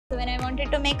So when I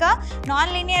wanted to make a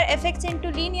non-linear effects into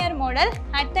linear model,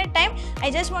 at that time I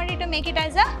just wanted to make it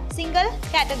as a single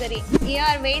category. Here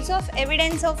weights of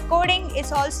evidence of coding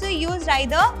is also used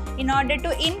either in order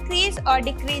to increase or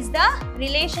decrease the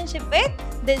relationship with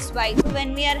this y. So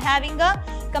when we are having a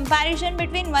comparison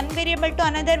between one variable to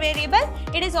another variable,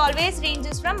 it is always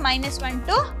ranges from -1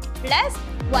 to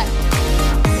 +1.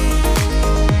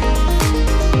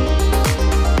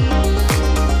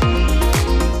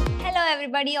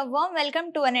 Everybody, a warm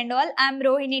welcome to one and all. I am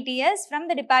Rohini TS from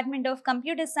the Department of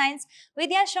Computer Science,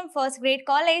 Vidhyaashram First Grade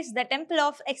College, the Temple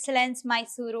of Excellence,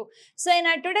 MYSURU. So in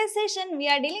our today's session, we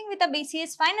are dealing with a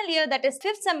B.C.A's final year, that is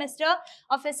 5th semester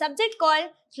of a subject called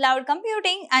Cloud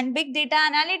Computing and Big Data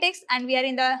Analytics, and we are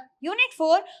in the Unit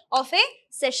 4 of a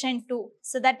Session 2.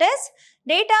 So that is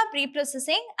Data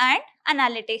Preprocessing and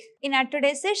Analytics. In our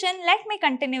today's session, let me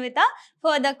continue with the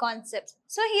further concepts.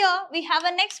 So here we have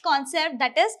a next concept,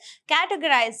 that is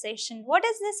categorization. What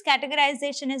is this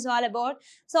categorization is all about?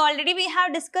 So already we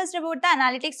have discussed about the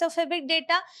analytics of a big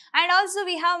data, and also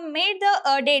we have made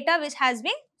the data which has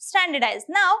been standardized.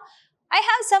 Now I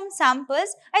have some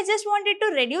samples. I just wanted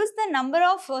to reduce the number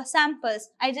of samples.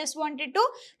 I just wanted to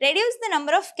reduce the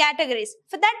number of categories.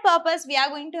 For that purpose, we are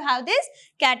going to have this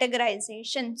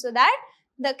categorization, so that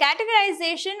the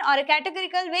categorization or a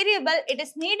categorical variable, it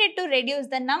is needed to reduce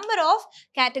the number of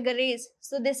categories.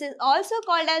 So this is also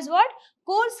called as what?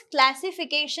 Course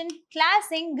classification,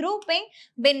 classing, grouping,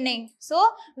 binning. So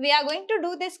we are going to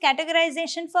do this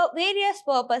categorization for various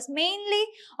purposes. Mainly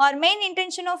or main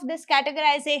intention of this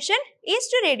categorization is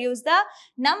to reduce the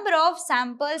number of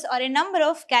samples or a number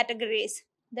of categories.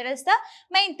 That is the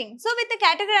main thing. So with the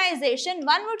categorization,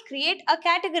 one would create a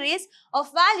categories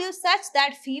of values such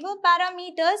that fewer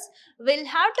parameters will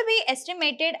have to be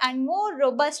estimated and more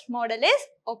robust model is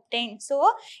obtained.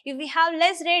 So if we have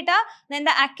less data, then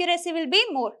the accuracy will be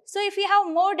more. So if we have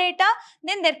more data,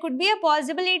 then there could be a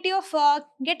possibility of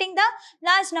getting the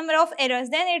large number of errors.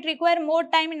 Then it requires more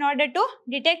time in order to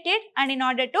detect it and in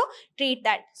order to treat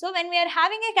that. So when we are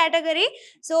having a category,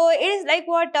 so it is like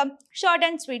what? Short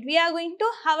and sweet. We are going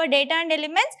to have a data and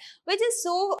elements which is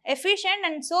so efficient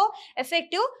and so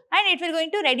effective, and it will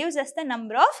going to reduce us the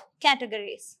number of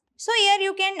categories. So here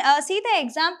you can see the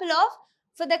example of,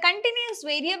 for the continuous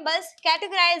variables,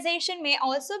 categorization may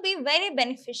also be very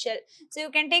beneficial. So you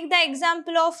can take the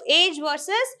example of age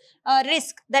versus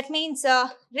risk. That means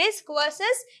risk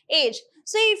versus age.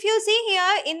 So if you see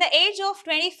here, in the age of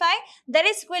 25, the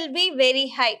risk will be very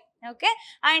high. Okay,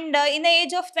 and in the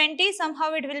age of 20,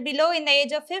 somehow it will be low. In the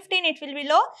age of 15, it will be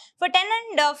low. For 10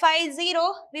 and 50,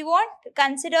 we won't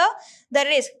consider the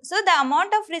risk. So the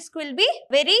amount of risk will be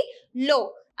very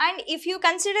low. And if you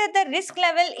consider the risk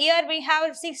level, here we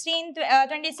have 16,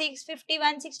 26,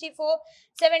 51, 64,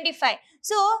 75.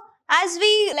 So as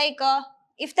we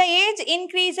if the age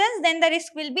increases, then the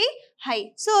risk will be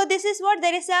high. So this is what,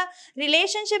 there is a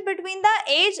relationship between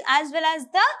the age as well as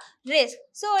the risk.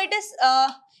 So it is,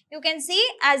 you can see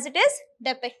as it is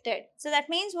depicted. So that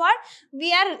means what?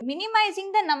 We are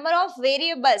minimizing the number of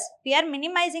variables. We are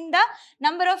minimizing the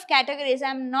number of categories.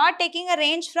 I am not taking a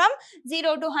range from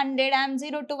 0 to 100. I am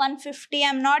 0 to 150. I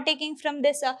am not taking from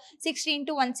this 16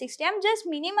 to 160. I am just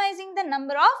minimizing the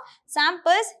number of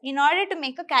samples in order to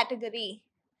make a category.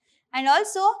 And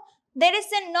also, there is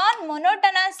a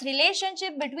non-monotonous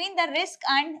relationship between the risk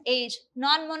and age.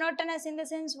 Non-monotonous in the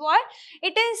sense what?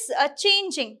 It is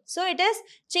changing. So it is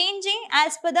changing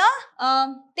as per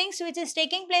the things which is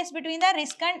taking place between the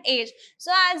risk and age.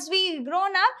 So as we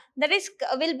grown up, the risk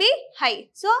will be high.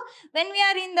 So when we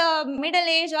are in the middle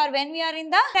age or when we are in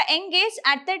the young age,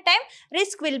 at that time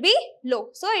risk will be low.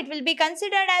 So it will be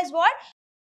considered as what?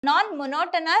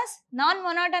 Non-monotonous.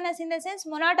 Non-monotonous in the sense,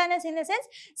 monotonous in the sense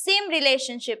same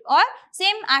relationship or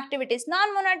same activities.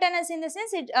 Non-monotonous in the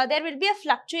sense there will be a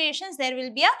fluctuations, there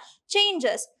will be a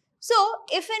changes. So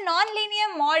if a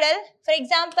non-linear model, for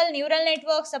example neural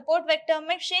network, support vector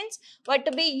machines were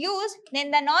to be used, then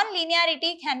the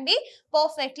non-linearity can be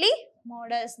perfectly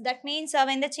models. That means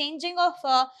when the changing of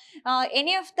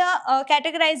any of the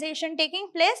categorization taking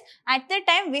place, at that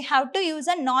time we have to use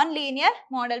a non-linear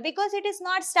model, because it is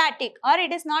not static or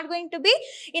it is not going to be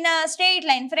in a straight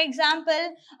line. For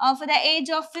example, for the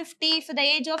age of 50, for the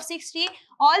age of 60,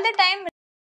 all the time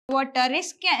what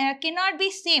risk cannot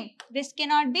be same. Risk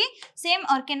cannot be same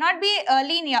or cannot be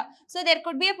linear. So there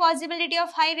could be a possibility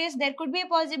of high risk, there could be a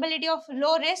possibility of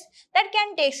low risk that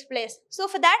can take place. So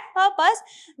for that purpose,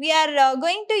 we are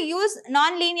going to use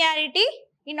non-linearity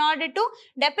in order to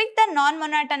depict the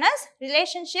non-monotonous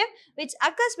relationship which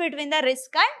occurs between the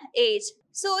risk and age.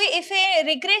 So if a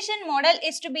regression model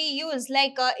is to be used,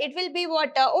 like it will be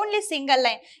what only single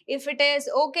line. If it is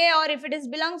okay or if it is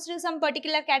belongs to some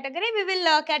particular category, we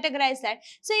will categorize that.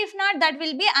 So if not, that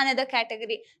will be another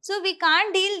category. So we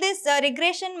can't deal this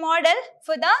regression model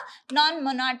for the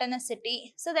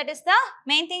non-monotonicity. So that is the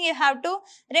main thing you have to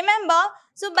remember.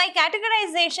 So by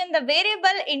categorization, the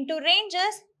variable into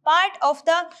ranges part of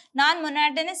the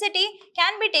non-monotonicity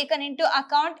can be taken into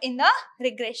account in the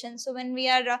regression. So when we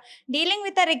are dealing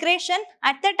with a regression,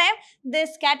 at the time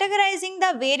this categorizing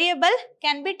the variable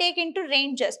can be taken into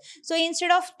ranges. So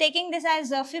instead of taking this as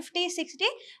 50, 60,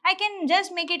 I can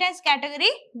just make it as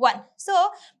category 1. So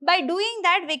by doing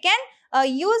that, we can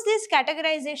use this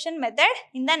categorization method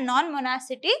in the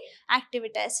non-monotonicity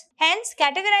activities. Hence,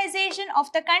 categorization of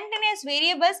the continuous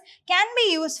variables can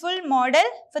be useful model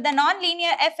for the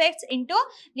non-linear effects into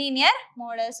linear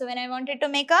model. So when I wanted to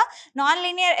make a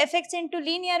non-linear effects into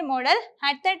linear model,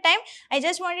 at that time I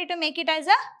just wanted to make it as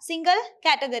a single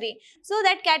category. So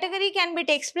that category can be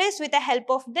takes place with the help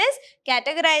of this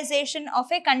categorization of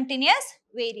a continuous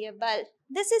variable.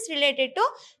 This is related to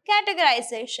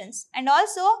categorizations. And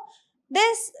also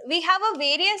this we have a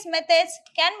various methods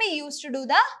can be used to do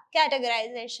the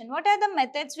categorization. What are the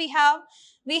methods we have?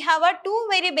 We have a two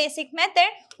very basic method.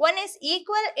 One is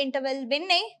equal interval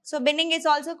binning. So binning is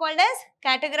also called as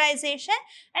categorization,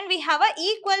 and we have a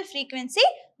equal frequency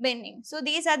binning. So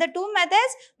these are the two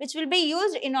methods which will be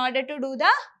used in order to do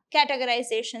the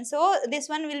categorization. So this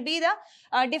one will be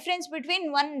the difference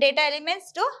between one data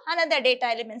elements to another data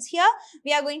elements. Here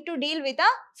we are going to deal with the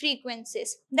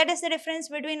frequencies. That is the difference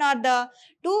between or the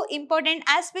two important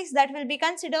aspects that will be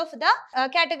considered for the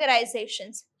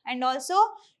categorizations. And also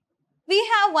we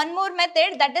have one more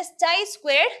method, that is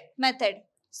chi-squared method.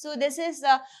 So this is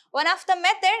one of the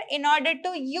method in order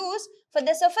to use for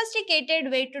the sophisticated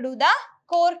way to do the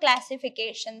core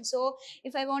classification. So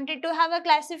if I wanted to have a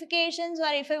classifications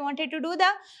or if I wanted to do the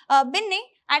binning,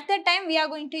 at that time we are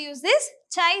going to use this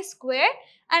chi-squared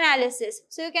analysis.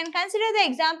 So you can consider the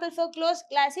example for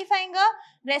classifying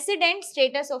a resident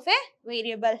status of a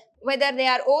variable, whether they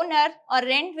are owner or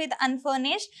rent with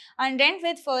unfurnished and rent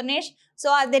with furnished.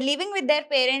 So are they living with their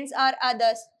parents or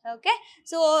others? Okay,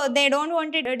 so they don't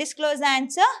want to disclose the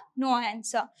answer, no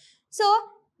answer. So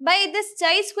by this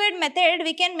chi-squared method,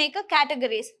 we can make a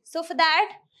categories. So for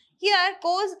that, here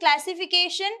course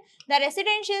classification, the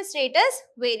residential status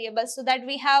variable. So that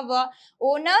we have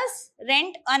owners,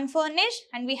 rent unfurnished,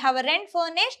 and we have a rent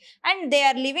furnished, and they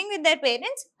are living with their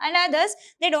parents, and others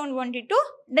they don't want it to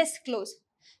disclose.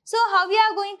 So how we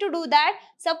are going to do that?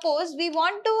 Suppose we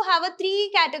want to have a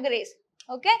 3 categories.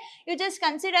 Okay, you just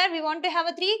consider we want to have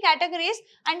a 3 categories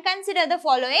and consider the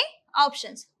following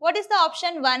options. What is the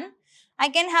option 1? I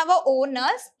can have a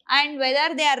owners and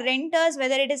whether they are renters,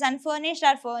 whether it is unfurnished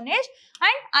or furnished,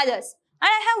 and others. And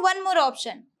I have one more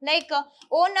option like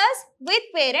owners with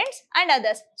parents and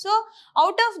others. So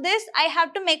out of this I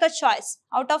have to make a choice.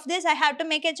 Out of this I have to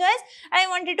make a choice, and I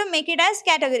wanted to make it as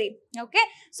category. Okay.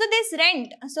 So this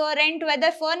rent, so rent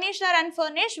whether furnished or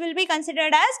unfurnished will be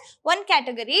considered as one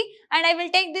category, and I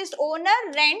will take this owner,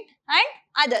 rent and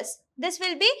others. This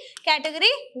will be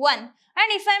category 1. And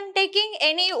if I am taking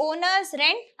any owners,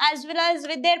 rent as well as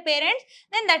with their parents,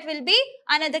 then that will be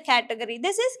another category.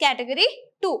 This is category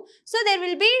 2. So there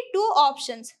will be 2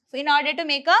 options in order to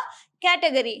make a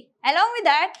category. Along with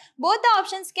that, both the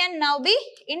options can now be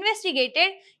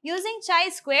investigated using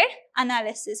chi-squared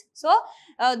analysis. So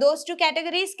those 2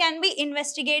 categories can be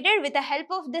investigated with the help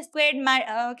of this squared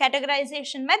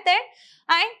categorization method,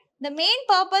 and the main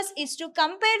purpose is to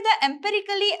compare the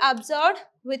empirically observed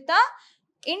with the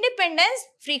independence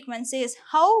frequencies.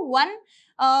 How one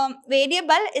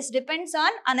variable is depends on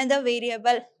another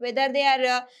variable, whether they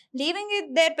are living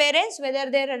with their parents, whether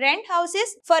their rent house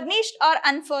is furnished or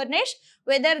unfurnished,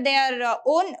 whether they are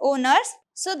owners.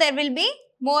 So there will be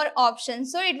more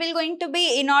options. So it will going to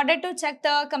be in order to check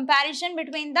the comparison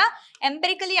between the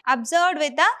empirically observed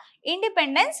with the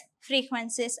independence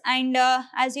frequencies. And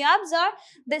as you observe,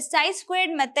 this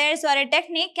chi-squared methods or a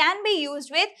technique can be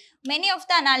used with many of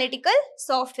the analytical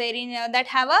software that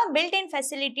have a built-in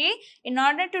facility in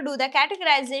order to do the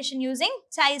categorization using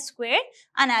chi-squared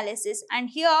analysis. And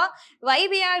here why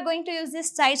we are going to use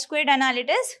this chi-squared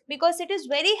analysis? Because it is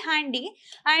very handy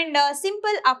and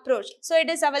simple approach. So it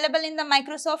is available in the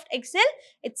Microsoft Excel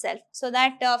itself. So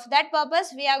that for that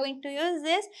purpose we are going to use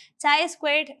this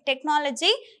chi-squared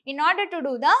technology in order to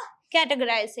do the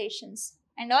categorizations.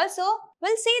 And also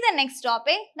we'll see the next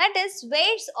topic, that is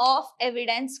weights of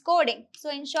evidence coding. So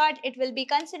in short it will be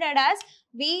considered as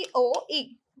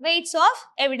VOE, weights of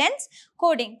evidence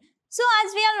coding. So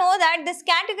as we all know that this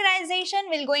categorization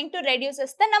will going to reduce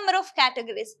us the number of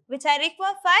categories which are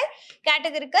required for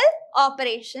categorical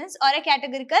operations or a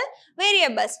categorical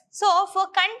variables. So for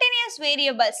continuous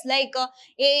variables like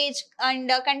age and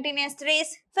continuous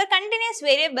race, for continuous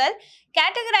variable,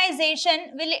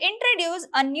 categorization will introduce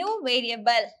a new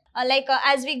variable.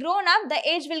 As we grown up, the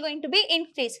age will going to be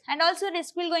increased and also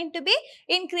risk will going to be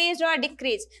increased or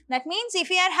decreased. That means if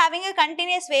we are having a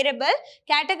continuous variable,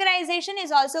 categorization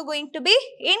is also going to be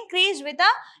increased with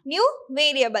a new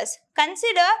variables.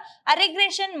 Consider a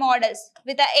regression models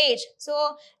with a age.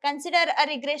 So consider a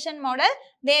regression model.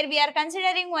 There we are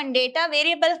considering one data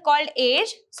variable called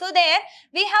age. So there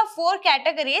we have 4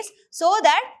 categories, so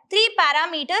that 3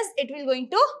 parameters it will going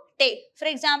to take. For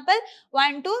example,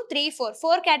 1, 2, 3, 4.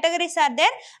 4 categories are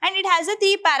there and it has a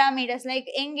 3 parameters like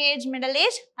young age, middle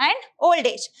age and old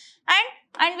age.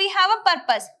 And we have a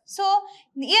purpose. So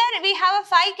here we have a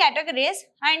 5 categories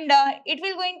and it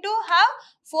will going to have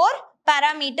 4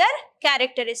 parameter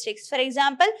characteristics. For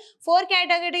example, 4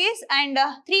 categories and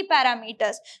 3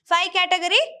 parameters. 5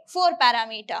 category, 4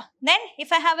 parameter. Then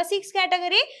if I have a 6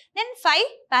 category, then 5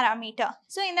 parameter.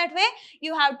 So in that way,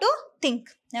 you have to think.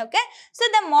 Okay. So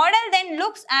the model then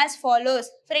looks as follows.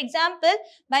 For example,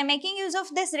 by making use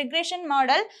of this regression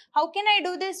model, how can I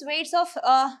do this weights of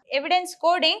evidence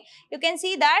coding? You can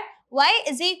see that y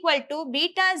is equal to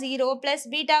beta 0 plus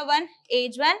beta 1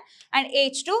 age 1 and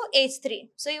age 2 age 3.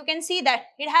 So you can see that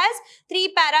it has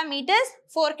 3 parameters,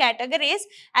 4 categories.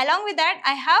 Along with that,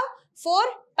 I have 4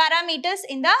 parameters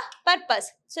in the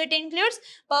purpose. So it includes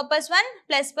purpose 1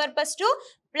 plus purpose 2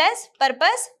 plus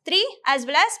purpose 3 as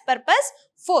well as purpose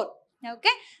 4.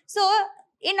 Okay. So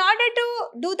in order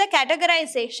to do the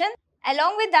categorization,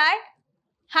 along with that,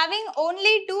 having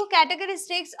only 2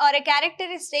 characteristics or a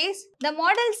characteristics, the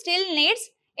model still needs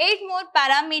 8 more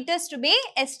parameters to be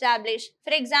established.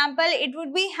 For example, it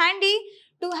would be handy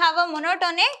to have a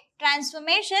monotonic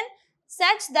transformation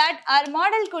such that our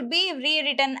model could be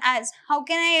rewritten as. How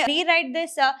can I rewrite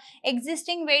this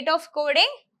existing weight of coding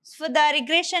for the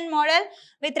regression model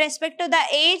with respect to the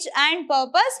age and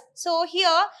purpose? So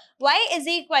here y is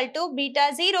equal to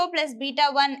beta 0 plus beta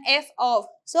 1 f of.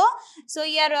 So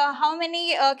here how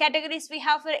many categories we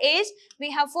have for age?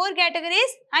 We have 4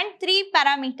 categories and 3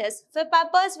 parameters. For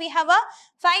purpose, we have a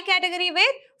 5 category with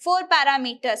 4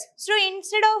 parameters. So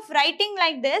instead of writing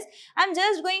like this, I am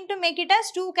just going to make it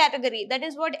as 2 category. That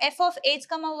is what f of age,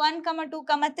 1, 2,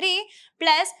 3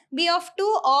 plus b of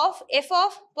 2 of f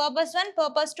of purpose 1,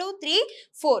 purpose 2, 3,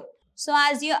 4. So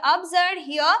as you observed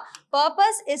here,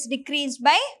 purpose is decreased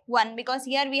by 1 because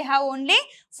here we have only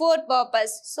 4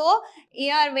 purpose. So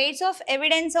here weights of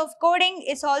evidence of coding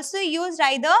is also used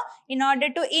either in order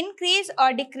to increase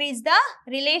or decrease the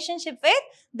relationship with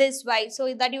this y.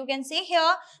 So that you can see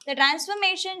here, the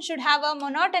transformation should have a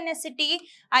monotonicity,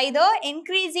 either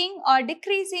increasing or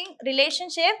decreasing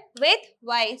relationship with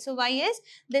y. So y is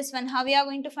this one. How we are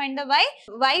going to find the y?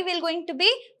 Y will going to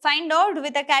be find out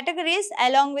with the categories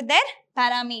along with their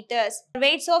parameters.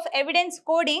 Weights of evidence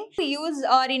coding use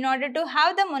or in order to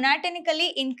have the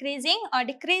monotonically increasing or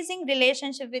decreasing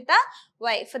relationship with the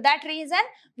y. For that reason,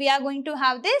 we are going to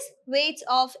have this weights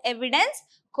of evidence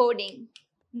coding.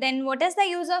 Then what is the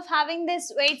use of having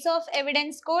this weights of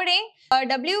evidence coding?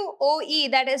 WOE,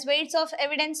 that is weights of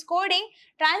evidence coding,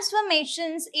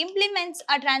 transformations implements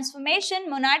a transformation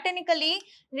monotonically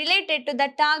related to the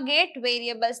target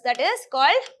variables, that is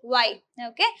called y.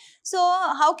 Okay. So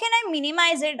how can I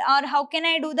minimize it or how can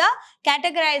I do the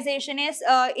categorization is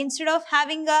instead of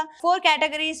having 4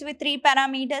 categories with 3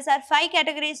 parameters or 5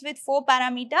 categories with 4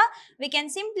 parameter, we can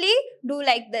simply do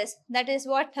like this. That is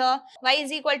what y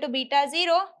is equal to beta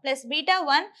 0 plus beta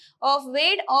 1 of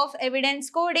weight of evidence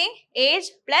coding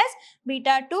age plus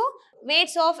beta 2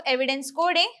 weights of evidence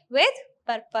coding with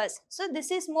purpose. So this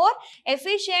is more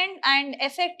efficient and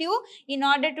effective in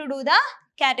order to do the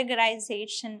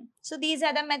categorization. So these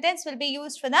are the methods will be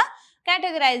used for the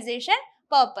categorization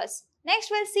purpose. Next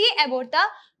we'll see about the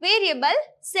variable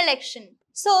selection.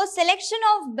 So selection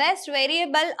of best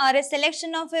variable or a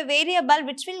selection of a variable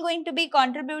which will going to be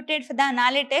contributed for the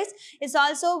analytics is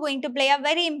also going to play a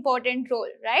very important role,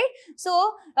 right?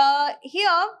 So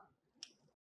here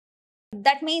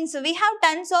that means we have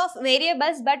tons of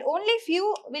variables but only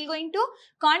few will going to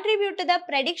contribute to the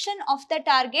prediction of the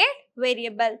target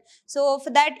variable. So for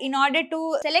that, in order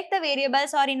to select the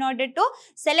variables or in order to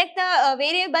select the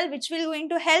variable which will going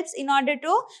to helps in order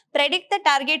to predict the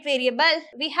target variable,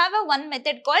 we have a one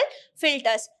method called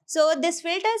filters. So this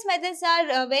filters methods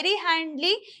are very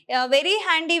handy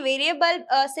variable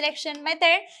selection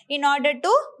method in order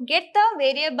to get the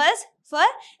variables for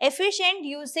efficient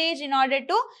usage in order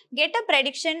to get a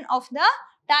prediction of the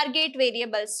target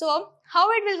variables. So how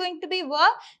it will going to be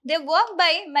work? They work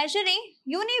by measuring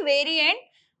univariate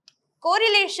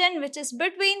correlation which is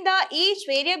between the each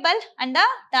variable and the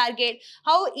target,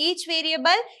 how each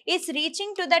variable is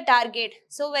reaching to the target,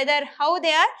 so whether how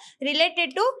they are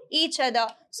related to each other.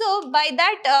 So by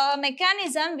that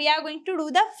mechanism we are going to do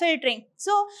the filtering.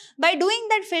 So by doing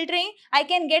that filtering, I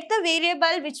can get the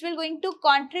variable which will going to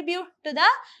contribute to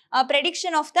the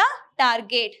prediction of the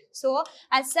target. So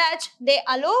as such, they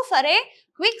allow for a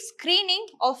quick screening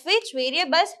of which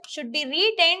variables should be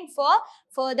retained for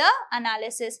further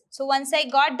analysis. So once I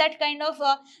got that kind of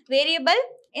variable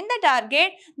in the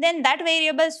target, then that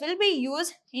variables will be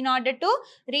used in order to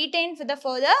retain for the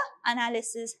further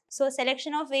analysis. So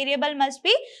selection of variable must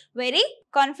be very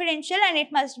confidential and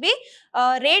it must be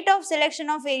rate of selection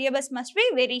of variables must be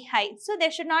very high. So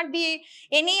there should not be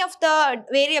any of the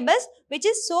variables which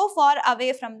is so far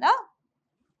away from the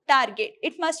target.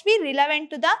 It must be relevant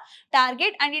to the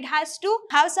target and it has to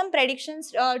have some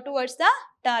predictions towards the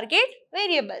target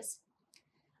variables.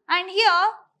 And here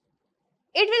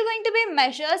it will going to be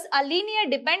measures a linear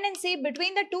dependency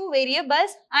between the two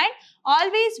variables and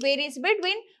always varies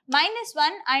between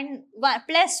 -1 and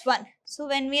 +1. So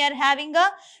when we are having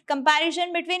a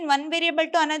comparison between one variable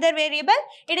to another variable,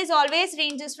 it is always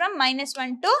ranges from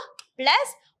 -1 to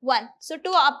 +1. So to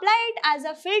apply it as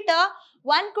a filter,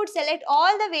 one could select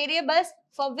all the variables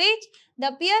for which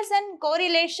the Pearson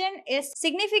correlation is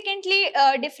significantly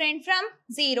different from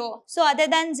 0. So other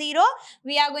than 0,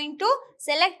 we are going to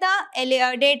select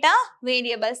the data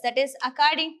variables, that is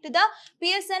according to the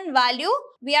Pearson value.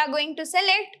 We are going to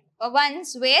select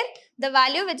ones where the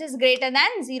value which is greater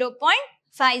than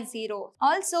 0.50.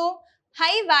 Also,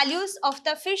 high values of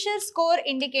the Fisher score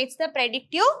indicates the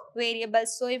predictive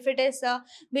variables. So if it is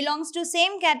belongs to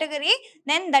same category,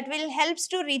 then that will helps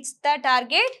to reach the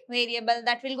target variable.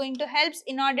 That will going to helps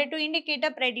in order to indicate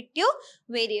a predictive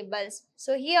variables.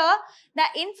 So here the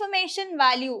information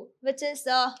value which is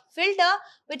a filter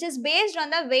which is based on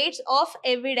the weights of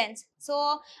evidence.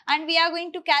 So and we are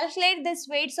going to calculate this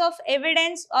weights of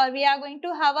evidence, or we are going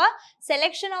to have a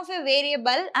selection of a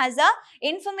variable as a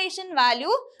information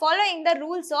value following the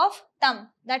rules of thumb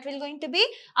that will going to be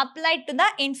applied to the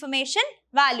information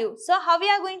value. So how we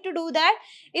are going to do that?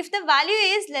 If the value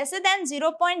is lesser than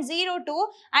 0.02,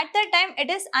 at that time it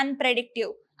is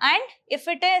unpredictive. And if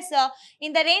it is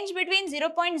in the range between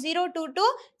 0.02 to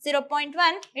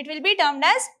 0.1, it will be termed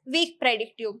as weak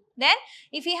predictive. Then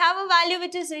if we have a value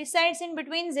which is resides in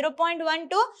between 0.1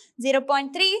 to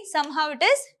 0.3, somehow it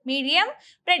is medium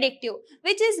predictive.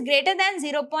 Which is greater than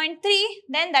 0.3,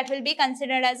 then that will be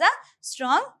considered as a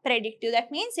strong predictive.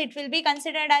 That means it will be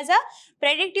considered as a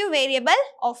predictive variable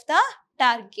of the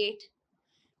target.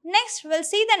 Next, we'll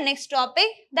see the next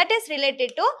topic, that is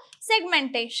related to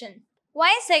segmentation.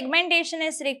 Why segmentation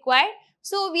is required?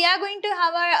 So we are going to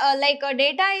have our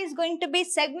data is going to be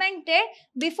segmented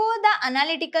before the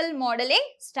analytical modeling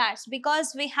starts,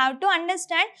 because we have to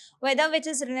understand whether which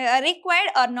is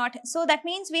required or not. So that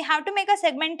means we have to make a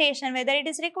segmentation whether it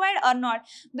is required or not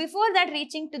before that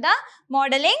reaching to the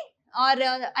modeling or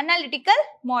analytical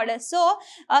model. So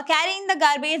carrying the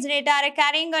garbage data or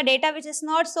carrying a data which is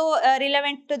not so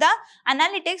relevant to the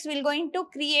analytics will going to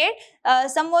create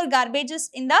some more garbages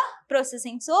in the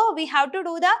processing. So we have to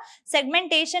do the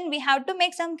segmentation, we have to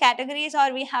make some categories,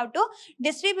 or we have to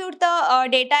distribute the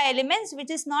data elements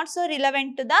which is not so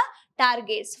relevant to the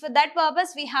targets. For that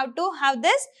purpose we have to have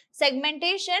this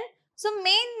segmentation. So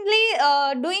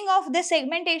mainly doing of this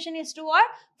segmentation is to what?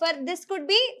 For this could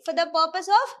be for the purpose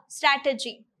of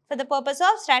strategy. For the purpose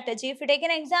of strategy. If you take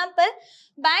an example,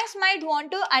 banks might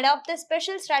want to adopt the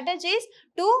special strategies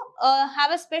to have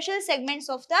a special segments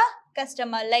of the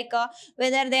customer, like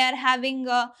whether they are having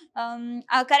a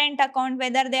current account,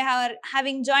 whether they are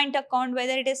having joint account,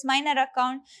 whether it is minor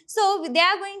account. So they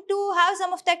are going to have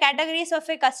some of the categories of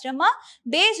a customer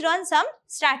based on some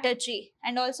strategy,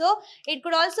 and also it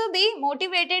could also be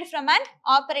motivated from an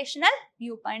operational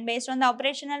viewpoint. Based on the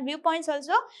operational viewpoints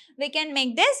also we can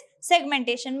make this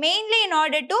segmentation, mainly in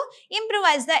order to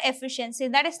improvise the efficiency.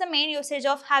 That is the main usage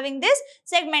of having this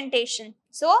segmentation.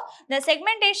 So, the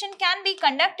segmentation can be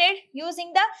conducted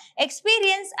using the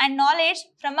experience and knowledge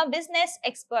from a business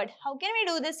expert. How can we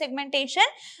do this segmentation?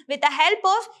 With the help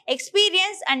of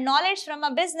experience and knowledge from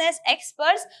a business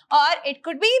experts, or it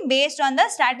could be based on the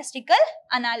statistical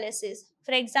analysis.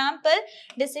 For example,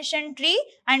 decision tree,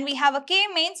 and we have a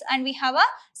k-means, and we have a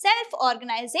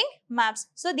self-organizing maps.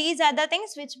 So, these are the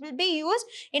things which will be used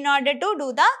in order to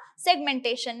do the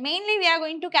segmentation. Mainly, we are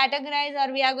going to categorize,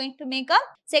 or we are going to make a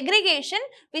segregation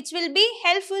which will be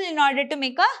helpful in order to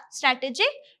make a strategic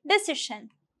decision.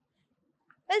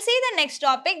 We'll see the next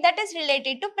topic, that is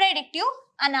related to predictive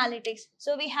analytics.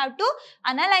 So, we have to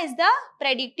analyze the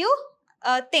predictive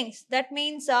things. That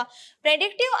means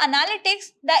predictive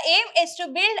analytics, the aim is to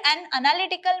build an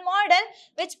analytical model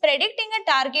which predicting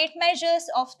a target measures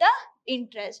of the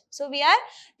interest. So, we are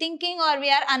thinking, or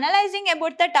we are analyzing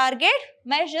about the target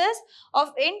measures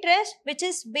of interest which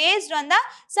is based on the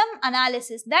some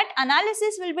analysis. That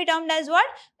analysis will be termed as what?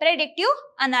 Predictive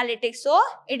analytics. So,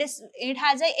 it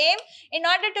has a aim in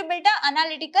order to build an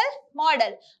analytical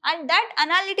model, and that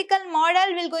analytical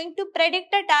model will going to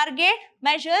predict the target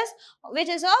measures which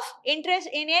is of interest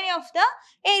in any of the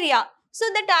area. So,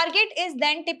 the target is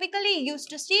then typically used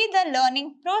to see the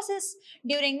learning process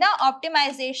during the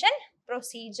optimization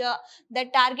procedure. The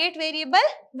target variable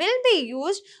will be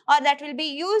used, or that will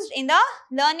be used in the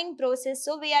learning process.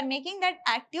 So, we are making that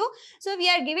active. So, we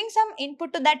are giving some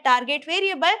input to that target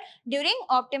variable during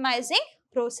optimizing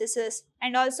processes.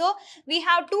 And also, we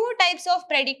have two types of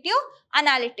predictive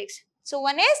analytics. So,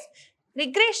 one is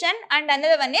regression and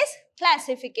another one is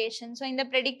classification. So, in the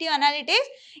predictive analytics,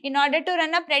 in order to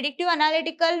run a predictive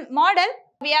analytical model,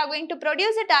 we are going to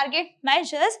produce the target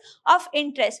measures of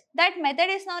interest. That method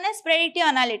is known as predictive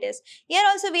analytics. Here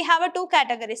also we have two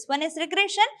categories. One is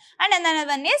regression and another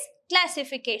one is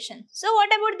classification. So, what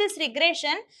about this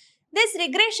regression? This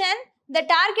regression, the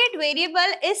target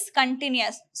variable is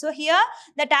continuous. So, here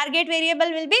the target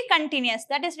variable will be continuous.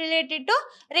 That is related to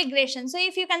regression. So,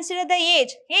 if you consider the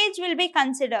age will be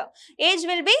considered. Age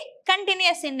will be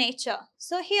continuous in nature.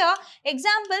 So, here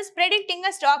examples predicting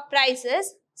a stock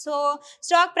prices. So,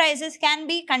 stock prices can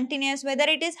be continuous whether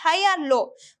it is high or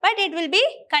low, but it will be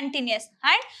continuous,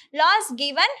 and loss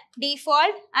given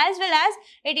default, as well as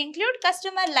it include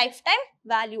customer lifetime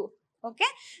value. Okay.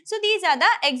 So, these are the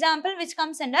example which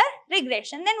comes under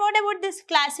regression. Then what about this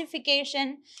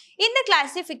classification? In the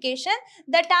classification,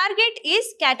 the target is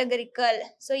categorical.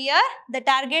 So, here the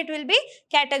target will be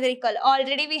categorical.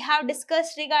 Already we have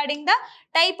discussed regarding the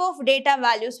type of data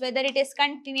values, whether it is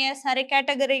continuous or a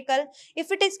categorical.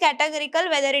 If it is categorical,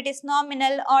 whether it is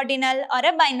nominal, ordinal or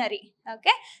a binary.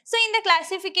 Okay. So, in the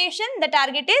classification, the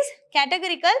target is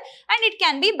categorical and it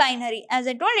can be binary. As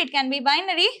I told, it can be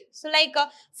binary. So, like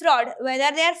fraud,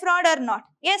 whether they are fraud or not,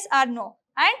 yes or no,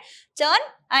 and churn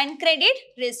and credit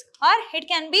risk, or it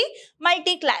can be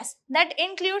multi-class. That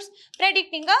includes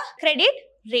predicting a credit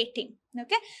rating.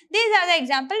 Okay. These are the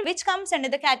example which comes under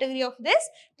the category of this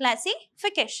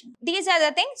classification. These are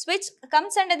the things which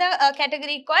comes under the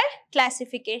category called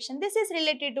classification. This is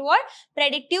related to what?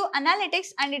 Predictive analytics,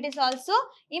 and it is also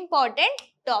important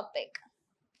topic.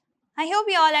 I hope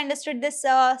you all understood this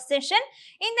session.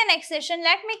 In the next session,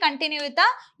 let me continue with the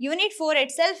unit 4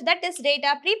 itself, that is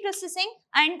data pre-processing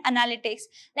and analytics.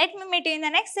 Let me meet you in the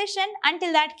next session.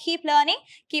 Until that, keep learning,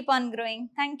 keep on growing.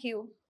 Thank you.